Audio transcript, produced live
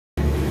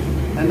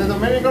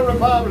Dominican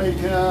Republic,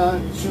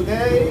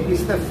 today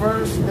is the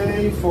first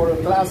day for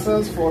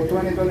classes for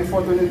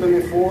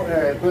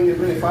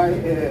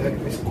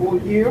 2024-2025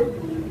 school year.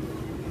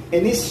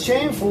 And it's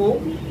shameful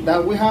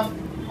that we have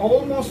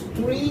almost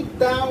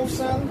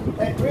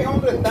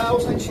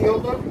 300,000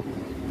 children.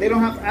 They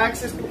don't have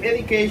access to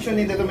education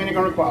in the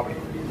Dominican Republic.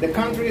 The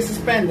country is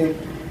spending,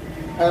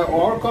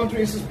 our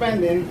country is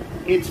spending,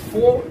 it's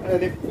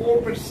the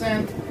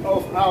 4%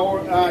 of our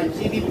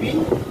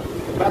GDP,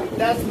 but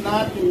that's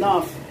not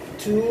enough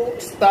to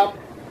stop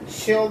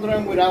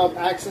children without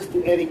access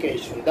to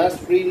education.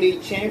 That's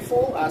really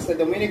shameful. As a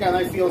Dominican,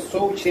 I feel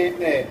so ashamed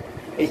that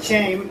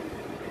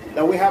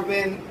we have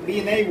been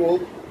able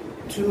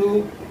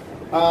to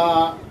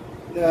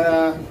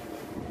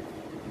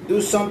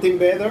do something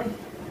better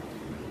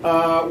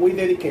with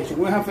education.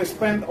 We have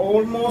spent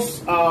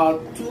almost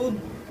 2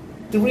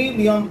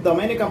 trillion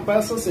Dominican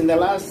pesos in the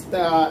last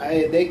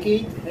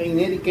decade in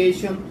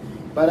education,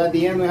 but at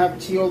the end we have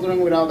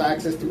children without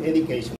access to education.